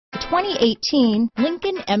2018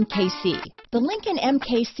 Lincoln MKC. The Lincoln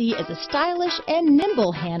MKC is a stylish and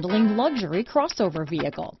nimble handling luxury crossover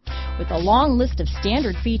vehicle. With a long list of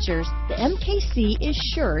standard features, the MKC is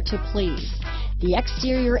sure to please. The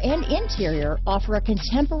exterior and interior offer a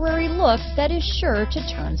contemporary look that is sure to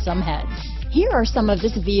turn some heads. Here are some of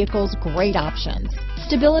this vehicle's great options: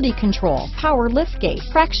 stability control, power liftgate,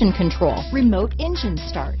 traction control, remote engine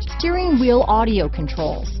start, steering wheel audio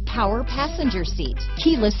controls, power passenger seat,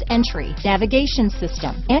 keyless entry, navigation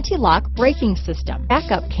system, anti-lock braking system,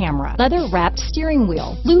 backup camera, leather-wrapped steering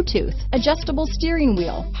wheel, Bluetooth, adjustable steering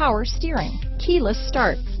wheel, power steering, keyless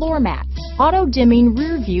start, floor mats, auto-dimming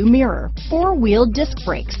rear-view mirror, four-wheel disc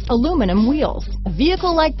brakes, aluminum wheels. A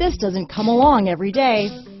vehicle like this doesn't come along every day.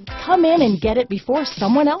 Come in and get it before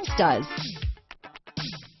someone else does.